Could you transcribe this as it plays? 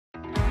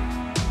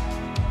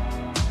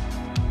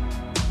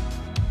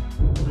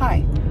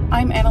Hi,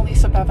 I'm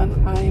Analisa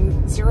Bevan.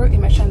 I'm Zero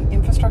Emission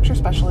Infrastructure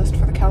Specialist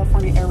for the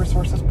California Air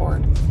Resources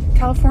Board.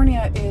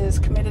 California is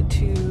committed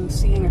to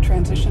seeing a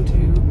transition to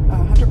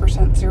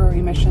 100% zero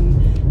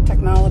emission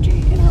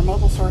technology in our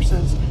mobile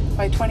sources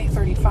by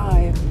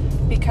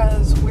 2035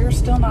 because we're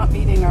still not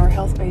meeting our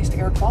health-based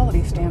air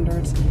quality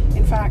standards.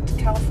 In fact,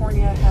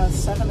 California has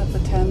 7 of the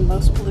 10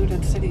 most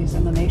polluted cities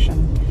in the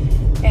nation,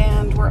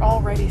 and we're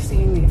already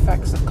seeing the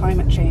effects of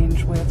climate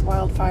change with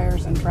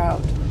wildfires and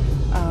drought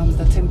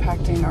that's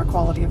impacting our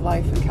quality of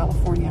life in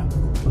California.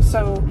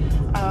 So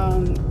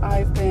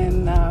I've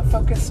been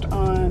focused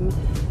on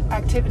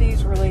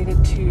activities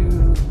related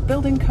to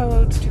building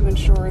codes to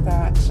ensure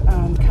that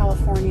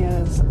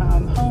California's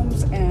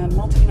homes and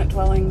multi-unit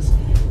dwellings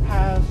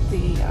have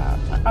the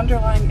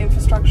underlying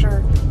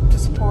infrastructure to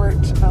support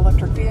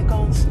electric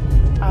vehicles.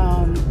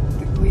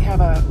 We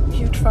have a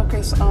huge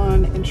focus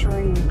on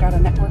ensuring we've got a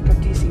network of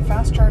DC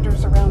fast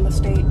chargers around the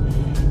state,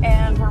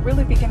 and we're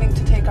really beginning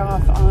to take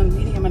off on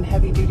medium and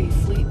heavy duty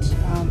fleet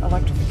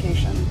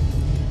electrification.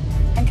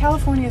 And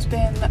California has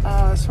been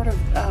sort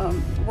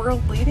of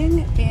world leading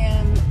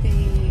in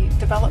the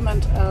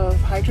development of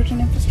hydrogen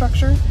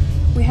infrastructure.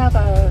 We have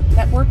a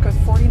network of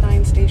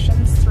 49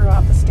 stations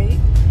throughout the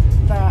state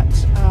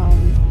that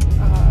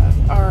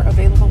are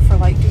available for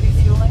light duty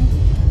fueling.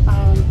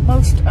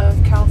 Most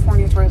of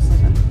California's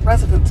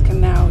residents can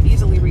now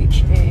easily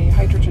reach a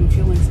hydrogen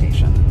fueling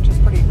station, which is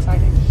pretty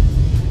exciting.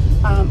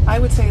 I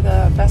would say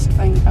the best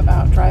thing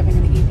about driving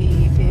an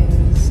EV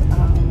is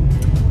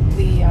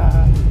the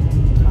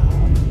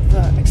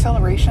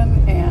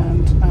acceleration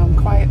and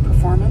quiet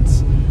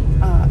performance.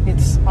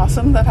 It's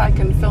awesome that I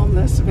can film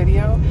this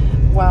video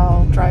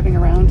while driving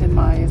around in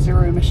my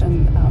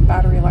zero-emission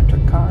battery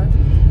electric car,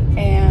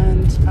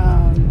 and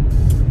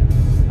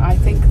I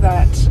think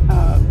that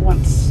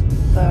once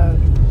the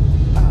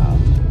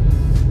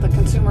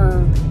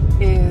consumer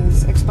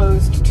is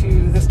exposed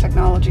to this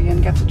technology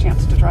and gets a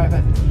chance to drive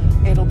it,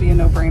 it'll be a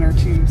no-brainer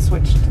to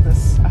switch to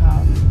this